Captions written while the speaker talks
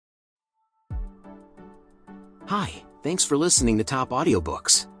Hi, thanks for listening to Top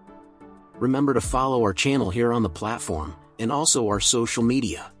Audiobooks. Remember to follow our channel here on the platform, and also our social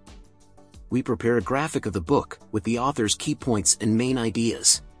media. We prepare a graphic of the book, with the author's key points and main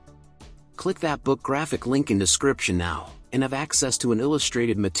ideas. Click that book graphic link in description now, and have access to an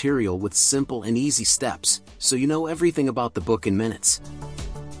illustrated material with simple and easy steps, so you know everything about the book in minutes.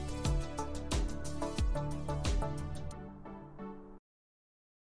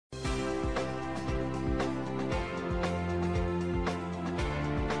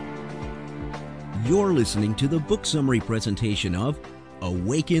 You're listening to the book summary presentation of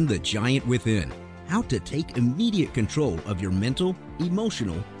Awaken the Giant Within: How to Take Immediate Control of Your Mental,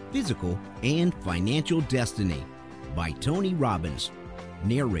 Emotional, Physical, and Financial Destiny by Tony Robbins.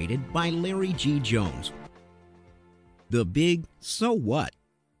 Narrated by Larry G. Jones. The big so what?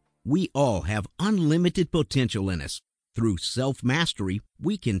 We all have unlimited potential in us. Through self-mastery,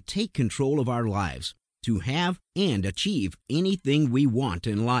 we can take control of our lives to have and achieve anything we want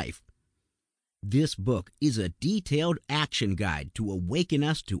in life. This book is a detailed action guide to awaken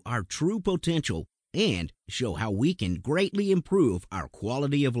us to our true potential and show how we can greatly improve our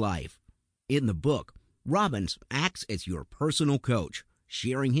quality of life. In the book, Robbins acts as your personal coach,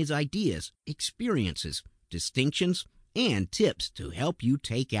 sharing his ideas, experiences, distinctions, and tips to help you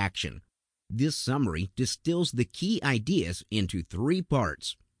take action. This summary distills the key ideas into 3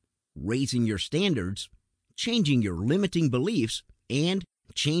 parts: raising your standards, changing your limiting beliefs, and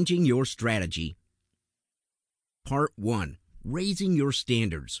changing your strategy. Part 1. Raising your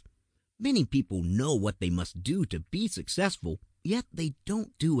standards. Many people know what they must do to be successful, yet they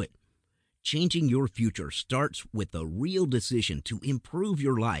don't do it. Changing your future starts with a real decision to improve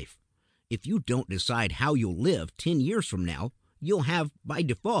your life. If you don't decide how you'll live 10 years from now, you'll have, by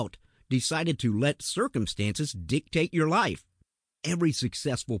default, decided to let circumstances dictate your life. Every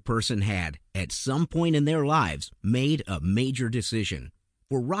successful person had, at some point in their lives, made a major decision.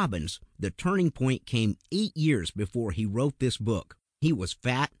 For Robbins, the turning point came 8 years before he wrote this book. He was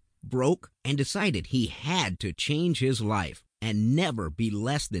fat, broke, and decided he had to change his life and never be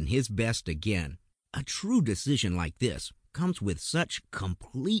less than his best again. A true decision like this comes with such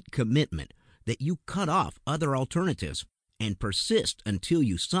complete commitment that you cut off other alternatives and persist until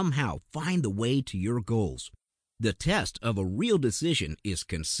you somehow find the way to your goals. The test of a real decision is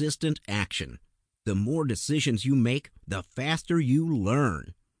consistent action. The more decisions you make, the faster you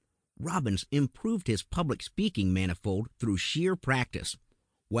learn. Robbins improved his public speaking manifold through sheer practice.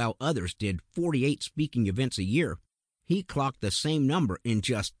 While others did 48 speaking events a year, he clocked the same number in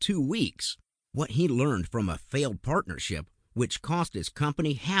just 2 weeks. What he learned from a failed partnership, which cost his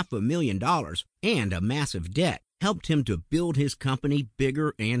company $500,000 and a massive debt, helped him to build his company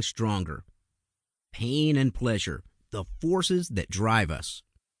bigger and stronger. Pain and pleasure, the forces that drive us.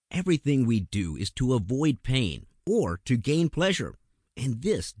 Everything we do is to avoid pain or to gain pleasure, and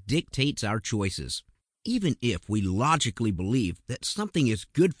this dictates our choices. Even if we logically believe that something is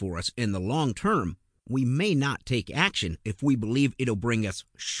good for us in the long term, we may not take action if we believe it'll bring us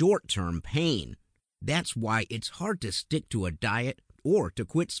short-term pain. That's why it's hard to stick to a diet or to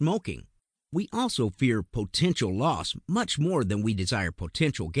quit smoking. We also fear potential loss much more than we desire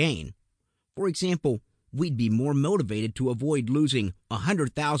potential gain. For example, we'd be more motivated to avoid losing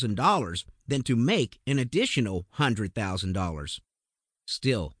 $100,000 than to make an additional $100,000.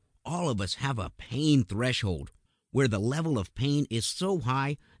 Still, all of us have a pain threshold, where the level of pain is so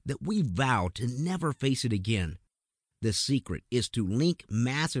high that we vow to never face it again. The secret is to link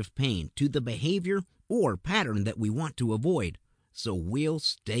massive pain to the behavior or pattern that we want to avoid, so we'll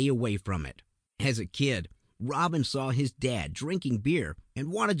stay away from it. As a kid, Robin saw his dad drinking beer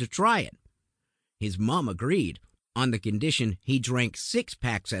and wanted to try it. His mom agreed, on the condition he drank 6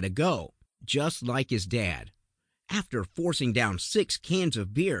 packs at a go, just like his dad. After forcing down 6 cans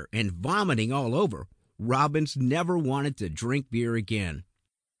of beer and vomiting all over, Robbins never wanted to drink beer again.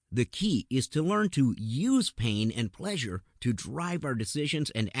 The key is to learn to use pain and pleasure to drive our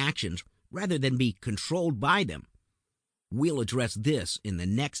decisions and actions rather than be controlled by them. We'll address this in the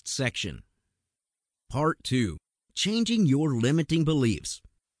next section. Part 2. Changing your limiting beliefs.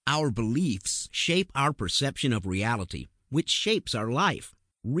 Our beliefs shape our perception of reality, which shapes our life.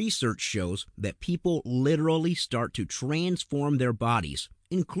 Research shows that people literally start to transform their bodies,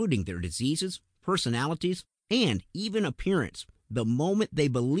 including their diseases, personalities, and even appearance, the moment they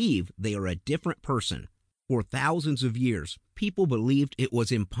believe they are a different person. For thousands of years, people believed it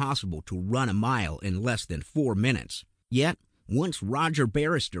was impossible to run a mile in less than 4 minutes. Yet, once Roger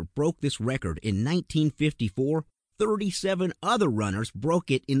Bannister broke this record in 1954, 37 other runners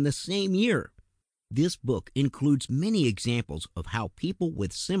broke it in the same year. This book includes many examples of how people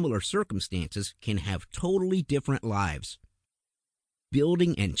with similar circumstances can have totally different lives.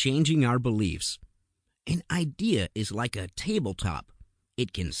 Building and changing our beliefs. An idea is like a tabletop.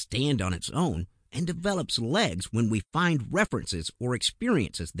 It can stand on its own and develops legs when we find references or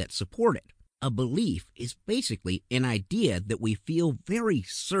experiences that support it. A belief is basically an idea that we feel very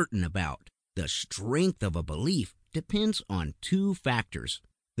certain about. The strength of a belief depends on two factors: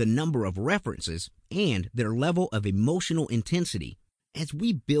 the number of references and their level of emotional intensity. As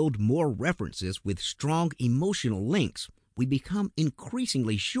we build more references with strong emotional links, we become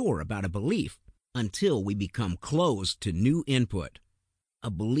increasingly sure about a belief until we become closed to new input.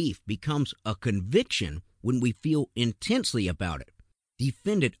 A belief becomes a conviction when we feel intensely about it,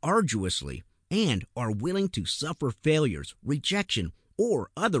 defend it arduously, and are willing to suffer failures, rejection, or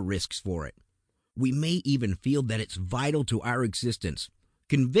other risks for it. We may even feel that it's vital to our existence.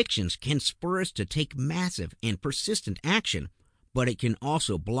 Convictions can spur us to take massive and persistent action, but it can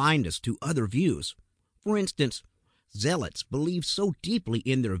also blind us to other views. For instance, zealots believe so deeply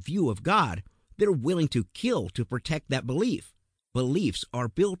in their view of God, they're willing to kill to protect that belief. Beliefs are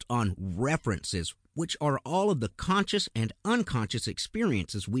built on references, which are all of the conscious and unconscious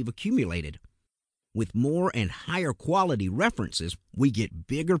experiences we've accumulated. With more and higher quality references, we get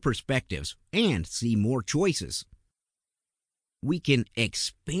bigger perspectives and see more choices. We can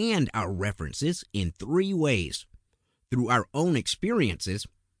expand our references in three ways: through our own experiences,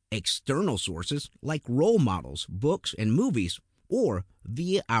 external sources like role models, books, and movies, or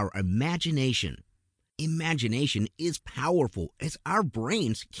via our imagination. Imagination is powerful, as our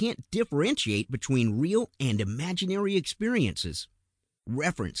brains can't differentiate between real and imaginary experiences.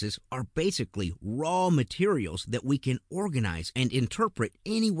 References are basically raw materials that we can organize and interpret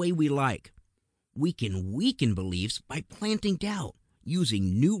any way we like. We can weaken beliefs by planting doubt,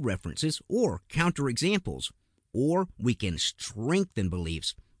 using new references or counterexamples, or we can strengthen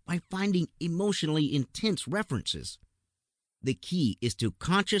beliefs by finding emotionally intense references. The key is to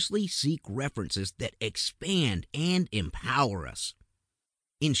consciously seek references that expand and empower us.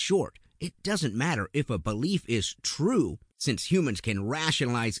 In short, it doesn't matter if a belief is true, since humans can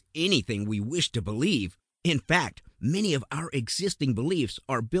rationalize anything we wish to believe. In fact, many of our existing beliefs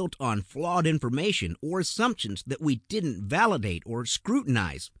are built on flawed information or assumptions that we didn't validate or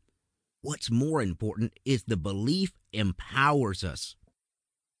scrutinize. What's more important is the belief empowers us.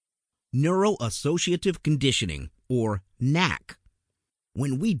 Neuroassociative conditioning, or NAC.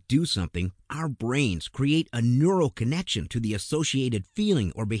 When we do something, our brains create a neural connection to the associated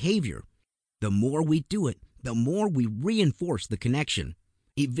feeling or behavior. The more we do it, the more we reinforce the connection.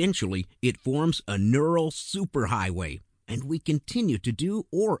 Eventually, it forms a neural superhighway, and we continue to do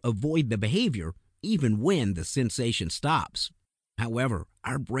or avoid the behavior even when the sensation stops. However,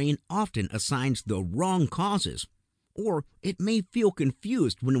 our brain often assigns the wrong causes, or it may feel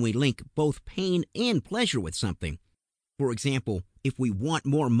confused when we link both pain and pleasure with something. For example, if we want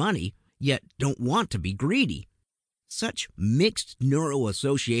more money, yet don't want to be greedy. Such mixed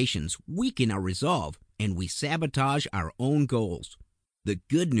neuroassociations weaken our resolve, and we sabotage our own goals. The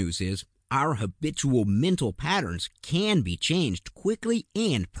good news is, our habitual mental patterns can be changed quickly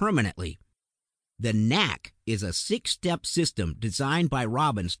and permanently. The NAC is a 6-step system designed by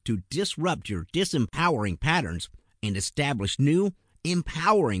Robbins to disrupt your disempowering patterns and establish new,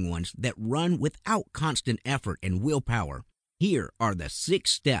 empowering ones that run without constant effort and willpower. Here are the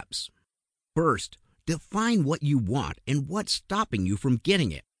 6 steps. First, define what you want and what's stopping you from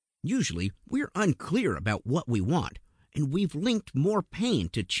getting it. Usually, we're unclear about what we want, and we've linked more pain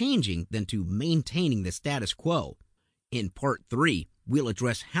to changing than to maintaining the status quo. In Part 3, we'll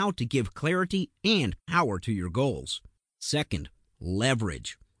address how to give clarity and power to your goals. Second,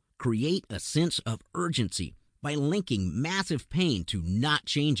 leverage. Create a sense of urgency by linking massive pain to not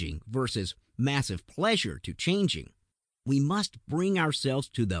changing versus massive pleasure to changing. We must bring ourselves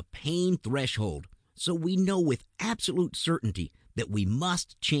to the pain threshold so we know with absolute certainty that we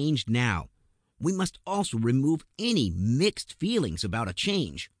must change now. We must also remove any mixed feelings about a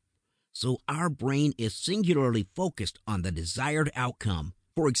change, so our brain is singularly focused on the desired outcome.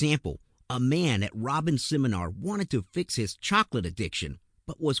 For example, a man at Robbins' seminar wanted to fix his chocolate addiction,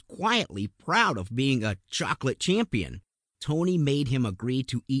 but was quietly proud of being a chocolate champion. Tony made him agree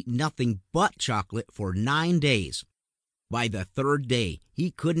to eat nothing but chocolate for 9 days. By the 3rd day,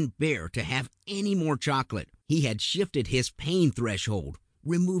 he couldn't bear to have any more chocolate. He had shifted his pain threshold,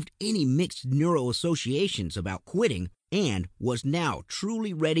 removed any mixed neuroassociations about quitting, and was now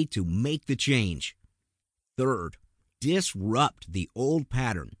truly ready to make the change. Third, disrupt the old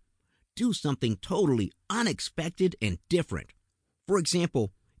pattern. Do something totally unexpected and different. For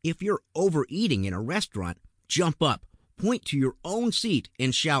example, If you're overeating in a restaurant, jump up, point to your own seat,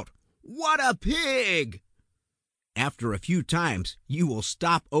 and shout, "What a pig!" After a few times, you will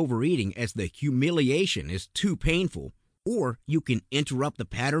stop overeating as the humiliation is too painful. Or you can interrupt the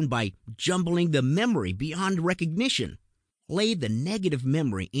pattern by jumbling the memory beyond recognition. Play the negative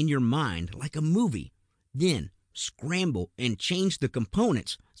memory in your mind like a movie. Then scramble and change the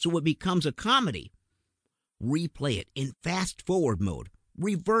components so it becomes a comedy. Replay it in fast-forward mode.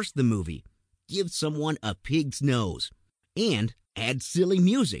 Reverse the movie. Give someone a pig's nose. And add silly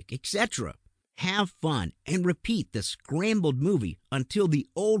music, etc. Have fun and repeat the scrambled movie until the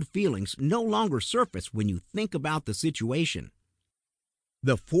old feelings no longer surface when you think about the situation.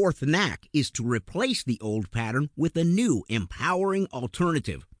 The fourth knack is to replace the old pattern with a new, empowering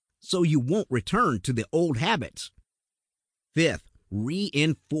alternative, so you won't return to the old habits. Fifth,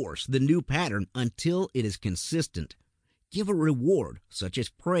 reinforce the new pattern until it is consistent. Give a reward, such as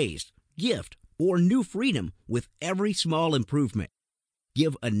praise, gift, or new freedom with every small improvement.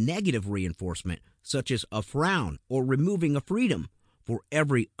 Give a negative reinforcement, such as a frown or removing a freedom, for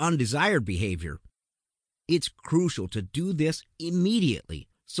every undesired behavior. It's crucial to do this immediately,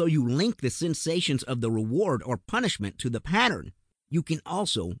 so you link the sensations of the reward or punishment to the pattern. You can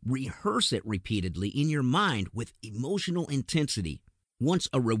also rehearse it repeatedly in your mind with emotional intensity. Once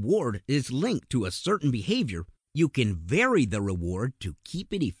a reward is linked to a certain behavior, you can vary the reward to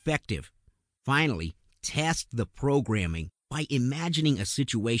keep it effective. Finally, test the programming by imagining a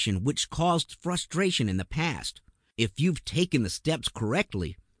situation which caused frustration in the past. If you've taken the steps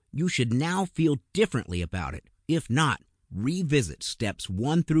correctly, you should now feel differently about it. If not, revisit steps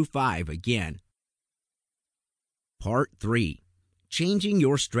 1 through 5 again. Part 3. Changing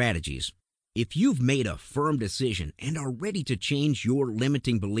your strategies. If you've made a firm decision and are ready to change your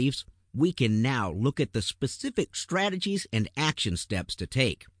limiting beliefs, we can now look at the specific strategies and action steps to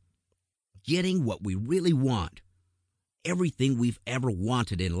take. Getting what we really want. Everything we've ever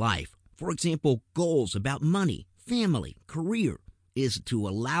wanted in life, for example, goals about money, family, career, is to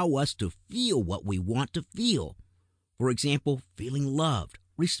allow us to feel what we want to feel. For example, feeling loved,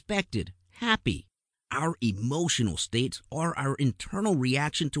 respected, happy. Our emotional states are our internal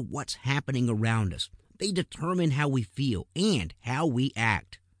reaction to what's happening around us. They determine how we feel and how we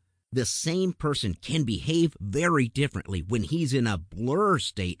act. The same person can behave very differently when he's in a blur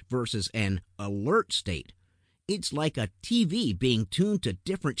state versus an alert state. It's like a TV being tuned to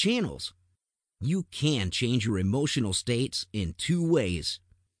different channels. You can change your emotional states in 2 ways.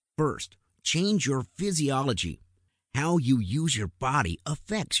 First, change your physiology. How you use your body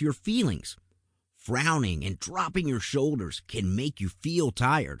affects your feelings. Frowning and dropping your shoulders can make you feel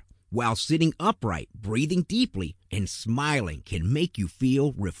tired, while sitting upright, breathing deeply, and smiling can make you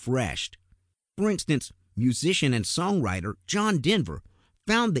feel refreshed. For instance, musician and songwriter John Denver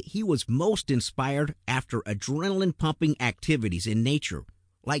found that he was most inspired after adrenaline-pumping activities in nature,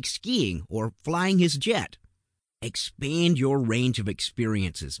 like skiing or flying his jet. Expand your range of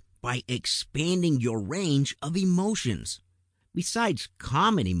experiences by expanding your range of emotions. Besides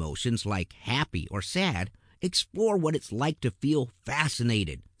common emotions like happy or sad, explore what it's like to feel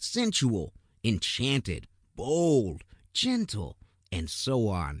fascinated, sensual, enchanted, bold, gentle, and so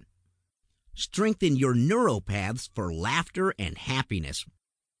on. Strengthen your neuropaths for laughter and happiness.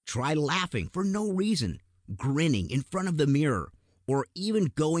 Try laughing for no reason, grinning in front of the mirror, or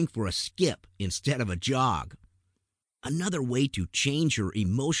even going for a skip instead of a jog. Another way to change your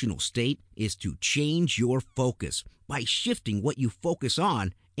emotional state is to change your focus by shifting what you focus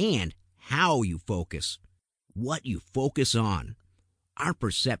on and how you focus. What you focus on. Our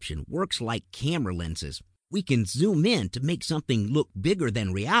perception works like camera lenses. We can zoom in to make something look bigger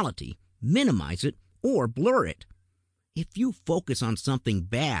than reality, minimize it, or blur it. If you focus on something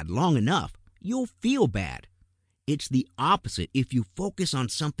bad long enough, you'll feel bad. It's the opposite if you focus on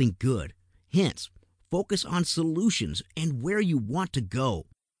something good. Hence, focus on solutions and where you want to go.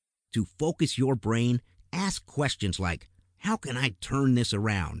 To focus your brain, ask questions like, how can I turn this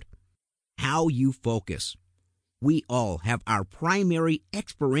around? How you focus. We all have our primary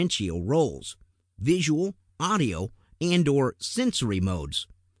experiential roles, visual, audio, and/or sensory modes.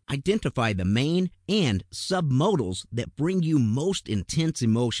 Identify the main and submodals that bring you most intense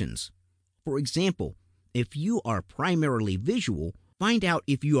emotions. For example, if you are primarily visual, find out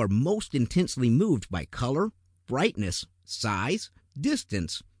if you are most intensely moved by color, brightness, size,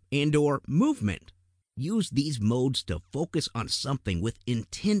 distance, and/or movement. Use these modes to focus on something with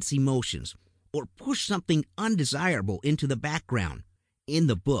intense emotions or push something undesirable into the background. In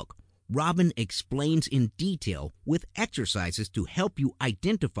the book, Robin explains in detail with exercises to help you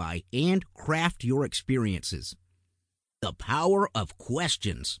identify and craft your experiences. The power of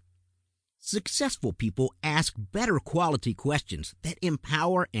questions. Successful people ask better quality questions that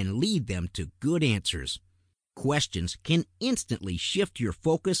empower and lead them to good answers. Questions can instantly shift your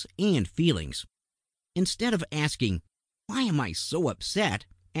focus and feelings. Instead of asking, "Why am I so upset?"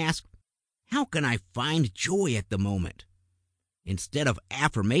 ask, "How can I find joy at the moment?" Instead of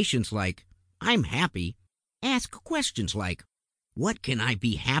affirmations like, "I'm happy," ask questions like, "What can I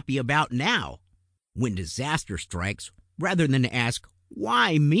be happy about now?" When disaster strikes, rather than ask,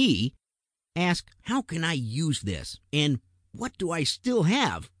 "Why me?" ask, "How can I use this?" and "What do I still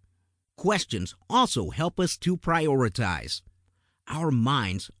have?" Questions also help us to prioritize. Our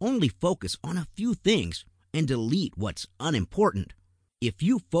minds only focus on a few things and delete what's unimportant. If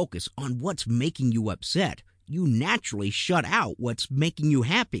you focus on what's making you upset, you naturally shut out what's making you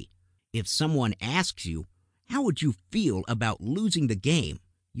happy. If someone asks you, "How would you feel about losing the game?"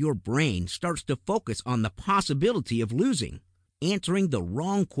 your brain starts to focus on the possibility of losing. Answering the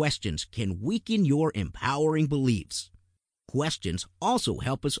wrong questions can weaken your empowering beliefs. Questions also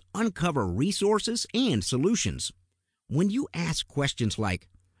help us uncover resources and solutions. When you ask questions like,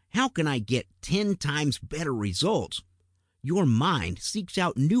 "How can I get 10 times better results?" your mind seeks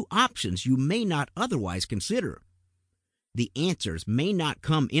out new options you may not otherwise consider. The answers may not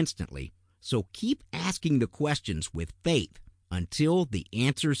come instantly, so keep asking the questions with faith until the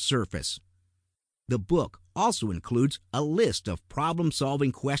answers surface. The book also includes a list of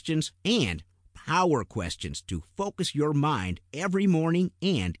problem-solving questions and power questions to focus your mind every morning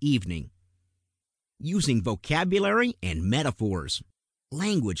and evening. Using vocabulary and metaphors.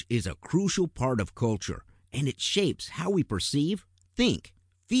 Language is a crucial part of culture, and it shapes how we perceive, think,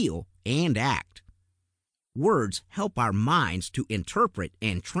 feel, and act. Words help our minds to interpret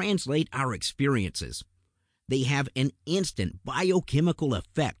and translate our experiences. They have an instant biochemical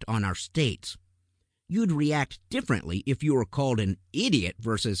effect on our states. You'd react differently if you were called an idiot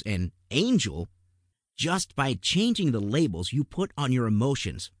versus an angel. Just by changing the labels you put on your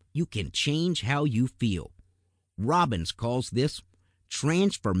emotions, you can change how you feel. Robbins calls this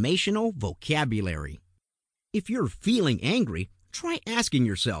transformational vocabulary. If you're feeling angry, try asking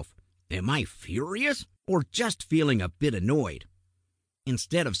yourself, "Am I furious or just feeling a bit annoyed?"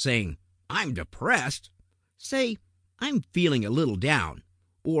 Instead of saying, "I'm depressed," say, "I'm feeling a little down,"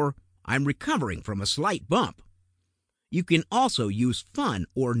 or "I'm recovering from a slight bump." You can also use fun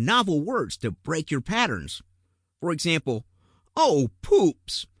or novel words to break your patterns. For example, "Oh,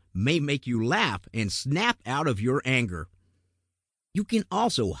 poops," may make you laugh and snap out of your anger. You can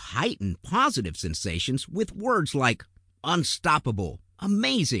also heighten positive sensations with words like unstoppable,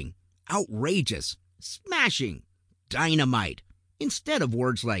 amazing, outrageous, smashing, dynamite, instead of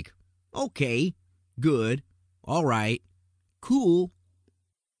words like okay, good, all right, cool.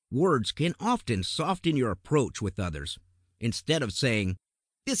 Words can often soften your approach with others. Instead of saying,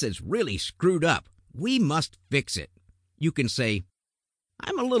 "This is really screwed up, we must fix it," you can say,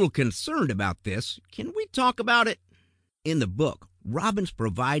 "I'm a little concerned about this. Can we talk about it?" In the book, Robbins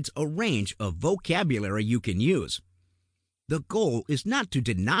provides a range of vocabulary you can use. The goal is not to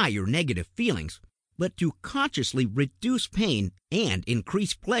deny your negative feelings, but to consciously reduce pain and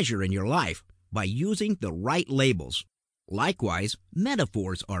increase pleasure in your life by using the right labels. Likewise,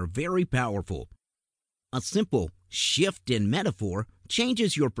 metaphors are very powerful. A simple shift in metaphor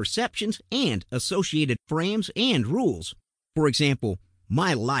changes your perceptions and associated frames and rules. For example,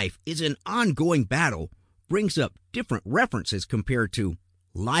 "My life is an ongoing battle" brings up different references compared to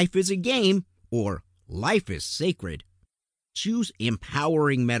 "life is a game" or "life is sacred." Choose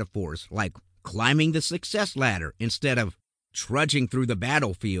empowering metaphors like climbing the success ladder instead of trudging through the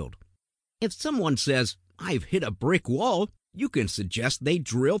battlefield. If someone says, "I've hit a brick wall," you can suggest they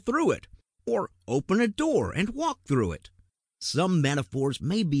drill through it or open a door and walk through it. Some metaphors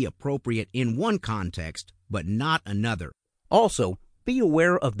may be appropriate in one context, but not another. Also, be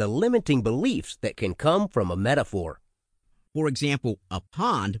aware of the limiting beliefs that can come from a metaphor. For example, a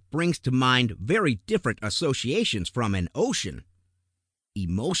pond brings to mind very different associations from an ocean.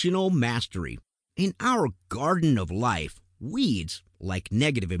 Emotional mastery. In our garden of life, weeds, like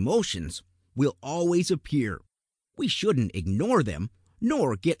negative emotions, will always appear. We shouldn't ignore them,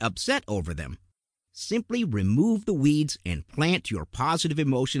 nor get upset over them. Simply remove the weeds and plant your positive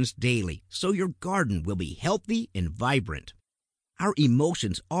emotions daily so your garden will be healthy and vibrant. Our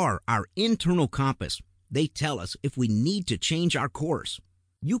emotions are our internal compass. They tell us if we need to change our course.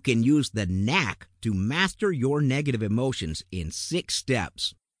 You can use the knack to master your negative emotions in 6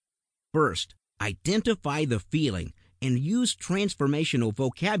 steps. First, identify the feeling and use transformational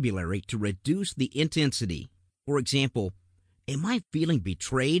vocabulary to reduce the intensity. For example, "Am I feeling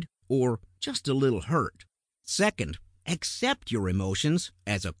betrayed or just a little hurt?" Second, accept your emotions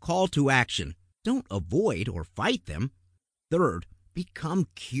as a call to action. Don't avoid or fight them. Third, become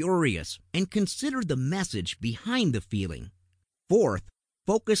curious and consider the message behind the feeling. Fourth,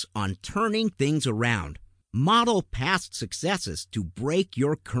 focus on turning things around. Model past successes to break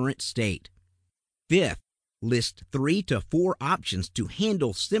your current state. Fifth, list 3 to 4 options to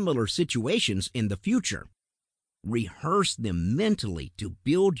handle similar situations in the future. Rehearse them mentally to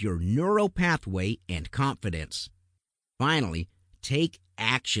build your neural pathway and confidence. Finally, take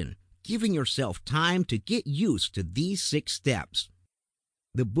action, giving yourself time to get used to these 6 steps.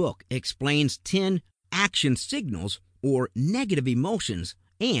 The book explains 10 action signals or negative emotions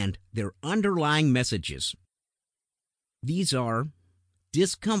and their underlying messages. These are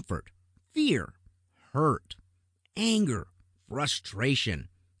discomfort, fear, hurt, anger, frustration,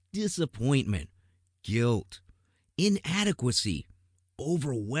 disappointment, guilt, inadequacy,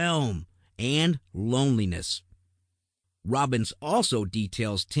 overwhelm, and loneliness. Robbins also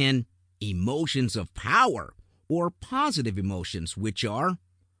details 10 emotions of power or positive emotions, which are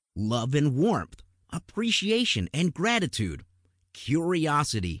love and warmth, appreciation and gratitude,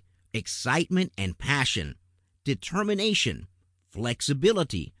 curiosity, excitement and passion, determination,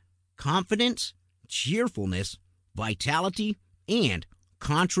 flexibility, confidence, cheerfulness, vitality, and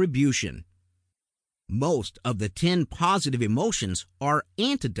contribution. Most of the 10 positive emotions are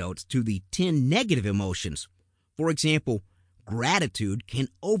antidotes to the 10 negative emotions. For example, gratitude can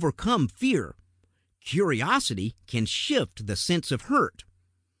overcome fear. Curiosity can shift the sense of hurt.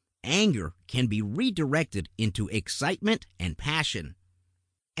 Anger can be redirected into excitement and passion.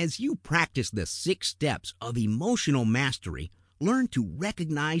 As you practice the 6 steps of emotional mastery, learn to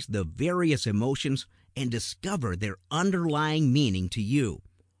recognize the various emotions and discover their underlying meaning to you.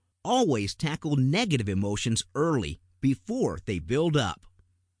 Always tackle negative emotions early before they build up.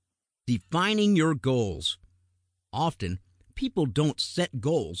 Defining your goals. Often, people don't set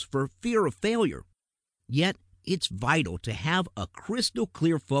goals for fear of failure. Yet, it's vital to have a crystal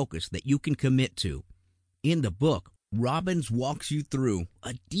clear focus that you can commit to. In the book, Robbins walks you through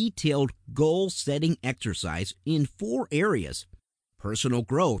a detailed goal-setting exercise in 4 areas: personal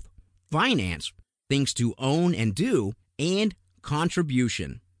growth, finance, things to own and do, and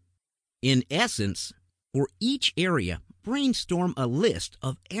contribution. In essence, for each area, brainstorm a list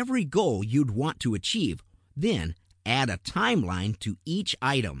of every goal you'd want to achieve, then add a timeline to each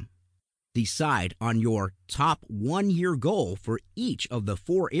item. Decide on your top 1-year goal for each of the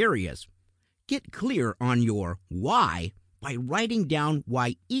 4 areas. Get clear on your why by writing down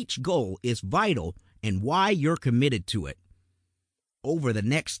why each goal is vital and why you're committed to it. Over the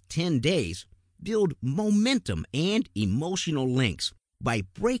next 10 days, build momentum and emotional links by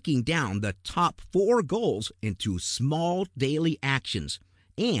breaking down the top 4 goals into small daily actions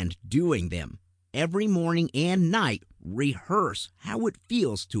and doing them. Every morning and night, rehearse how it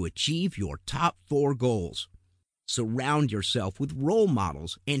feels to achieve your top 4 goals. Surround yourself with role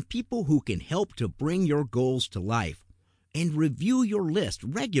models and people who can help to bring your goals to life, and review your list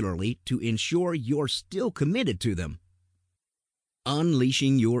regularly to ensure you're still committed to them.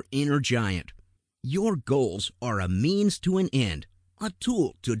 Unleashing your inner giant. Your goals are a means to an end, a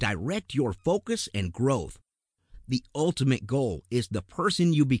tool to direct your focus and growth. The ultimate goal is the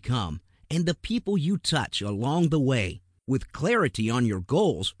person you become and the people you touch along the way. With clarity on your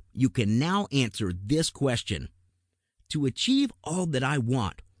goals, you can now answer this question: to achieve all that I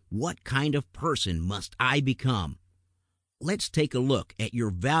want, what kind of person must I become? Let's take a look at your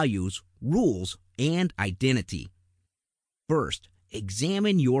values, rules, and identity. First,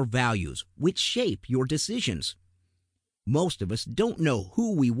 examine your values, which shape your decisions. Most of us don't know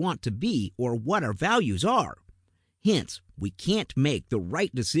who we want to be or what our values are. Hence, we can't make the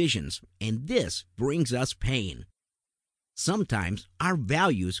right decisions, and this brings us pain. Sometimes our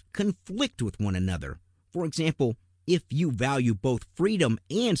values conflict with one another. For example, if you value both freedom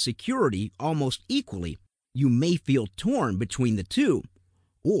and security almost equally, you may feel torn between the two.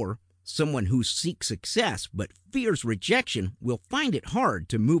 Or someone who seeks success but fears rejection will find it hard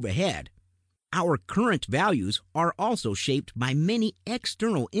to move ahead. Our current values are also shaped by many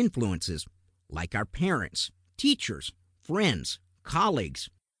external influences, like our parents, teachers, friends, colleagues,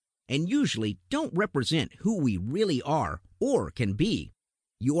 and usually don't represent who we really are or can be.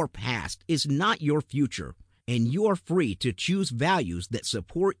 Your past is not your future, and you're free to choose values that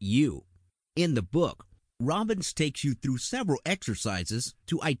support you. In the book, Robbins takes you through several exercises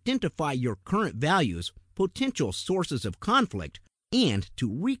to identify your current values, potential sources of conflict, and to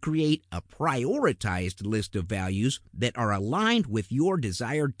recreate a prioritized list of values that are aligned with your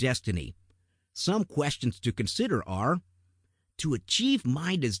desired destiny. Some questions to consider are: to achieve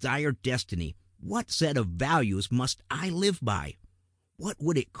my desired destiny, What set of values must I live by? What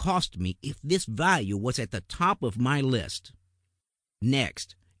would it cost me if this value was at the top of my list?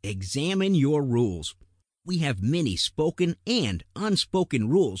 Next, examine your rules. We have many spoken and unspoken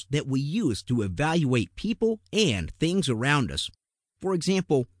rules that we use to evaluate people and things around us. For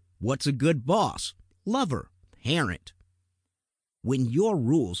example, what's a good boss, lover, parent? When your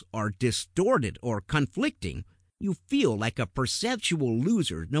rules are distorted or conflicting, you feel like a perceptual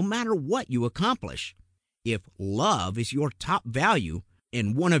loser no matter what you accomplish. If love is your top value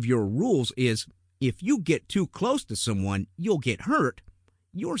and one of your rules is if you get too close to someone, you'll get hurt,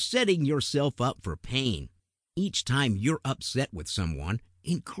 you're setting yourself up for pain. Each time you're upset with someone,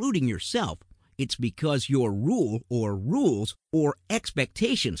 including yourself, it's because your rule or rules or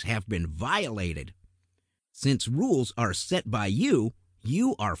expectations have been violated. Since rules are set by you,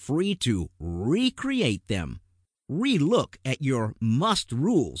 you are free to recreate them. Relook at your must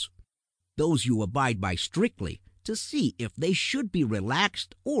rules, those you abide by strictly, to see if they should be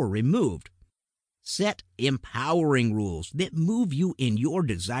relaxed or removed. Set empowering rules that move you in your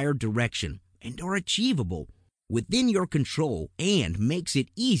desired direction and are achievable, within your control, and makes it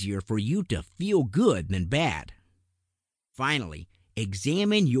easier for you to feel good than bad. Finally,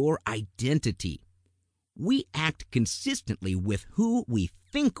 examine your identity. We act consistently with who we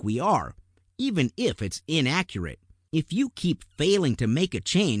think we are, even if it's inaccurate. If you keep failing to make a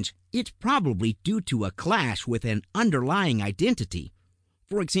change, it's probably due to a clash with an underlying identity.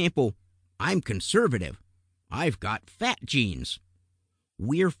 For example, I'm conservative. I've got fat genes.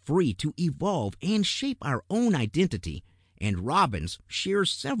 We're free to evolve and shape our own identity, and Robbins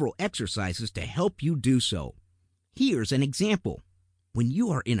shares several exercises to help you do so. Here's an example. When you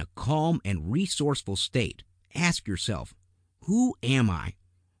are in a calm and resourceful state, ask yourself, who am I?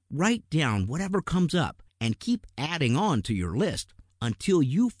 Write down whatever comes up and keep adding on to your list until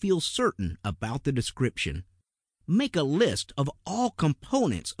you feel certain about the description. Make a list of all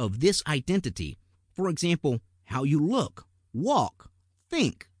components of this identity. For example, how you look, walk,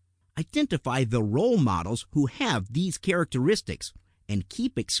 think. Identify the role models who have these characteristics and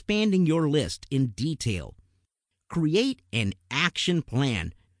keep expanding your list in detail. Create an action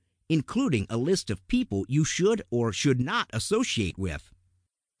plan, including a list of people you should or should not associate with.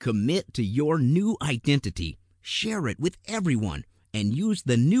 Commit to your new identity, share it with everyone, and use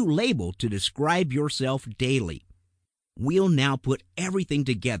the new label to describe yourself daily. We'll now put everything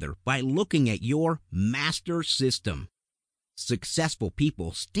together by looking at your master system. Successful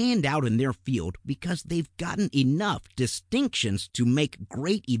people stand out in their field because they've gotten enough distinctions to make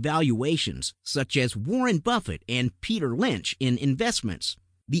great evaluations, such as Warren Buffett and Peter Lynch in investments.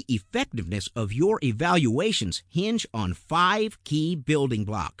 The effectiveness of your evaluations hinge on 5 key building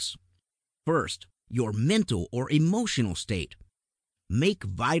blocks. First, your mental or emotional state. Make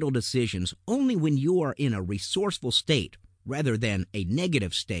vital decisions only when you are in a resourceful state rather than a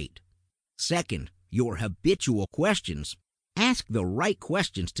negative state. Second, your habitual questions. Ask the right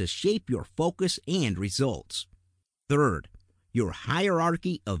questions to shape your focus and results. Third, your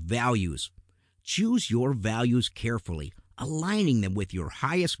hierarchy of values. Choose your values carefully, aligning them with your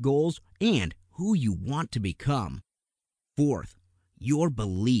highest goals and who you want to become. Fourth, your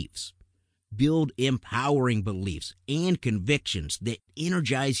beliefs. Build empowering beliefs and convictions that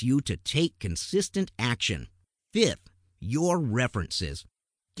energize you to take consistent action. Fifth, your references.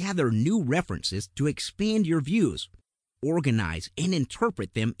 Gather new references to expand your views. Organize and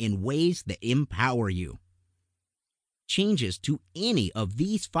interpret them in ways that empower you. Changes to any of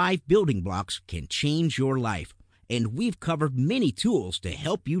these 5 building blocks can change your life, and we've covered many tools to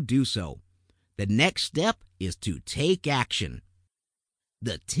help you do so. The next step is to take action.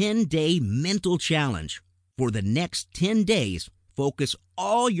 The 10-day mental challenge. For the next 10 days, focus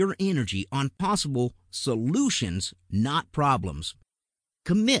all your energy on possible solutions, not problems.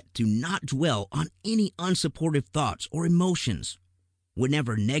 Commit to not dwell on any unsupportive thoughts or emotions.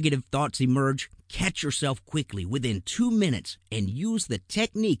 Whenever negative thoughts emerge, catch yourself quickly within 2 minutes and use the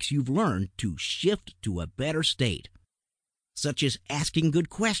techniques you've learned to shift to a better state, such as asking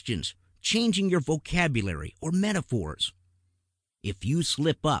good questions, changing your vocabulary or metaphors. If you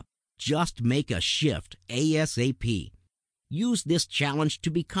slip up, just make a shift ASAP. Use this challenge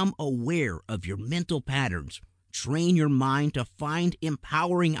to become aware of your mental patterns. Train your mind to find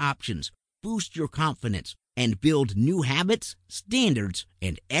empowering options, boost your confidence, and build new habits, standards,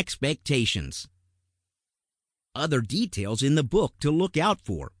 and expectations. Other details in the book to look out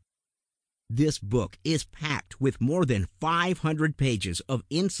for. This book is packed with more than 500 pages of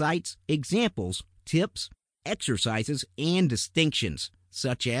insights, examples, tips, exercises, and distinctions,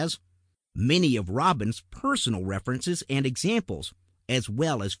 such as many of Robbins' personal references and examples, as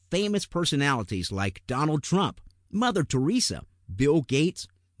well as famous personalities like Donald Trump, Mother Teresa, Bill Gates,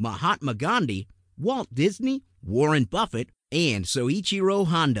 Mahatma Gandhi, Walt Disney, Warren Buffett, and Soichiro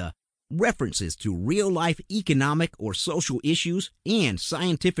Honda. References to real-life economic or social issues and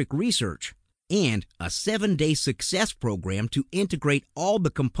scientific research, and a 7-day success program to integrate all the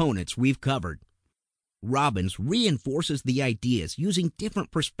components we've covered. Robbins reinforces the ideas using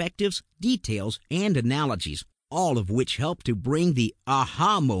different perspectives, details, and analogies, all of which help to bring the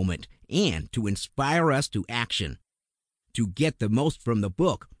aha moment and to inspire us to action. To get the most from the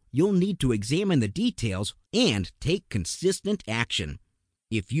book, you'll need to examine the details and take consistent action.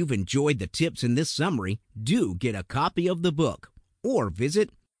 If you've enjoyed the tips in this summary, do get a copy of the book or visit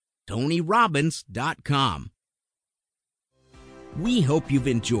TonyRobbins.com. We hope you've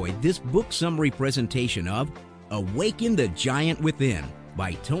enjoyed this book summary presentation of Awaken the Giant Within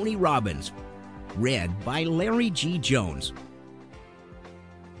by Tony Robbins, read by Larry G. Jones.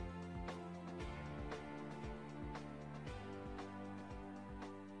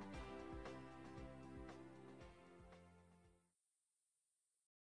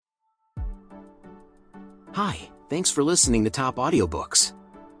 Hi, thanks for listening to Top Audiobooks.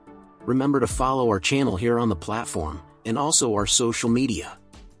 Remember to follow our channel here on the platform, and also our social media.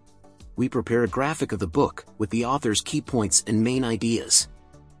 We prepare a graphic of the book with the author's key points and main ideas.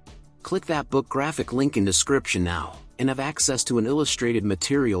 Click that book graphic link in description now, and have access to an illustrated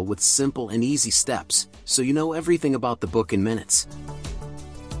material with simple and easy steps, so you know everything about the book in minutes.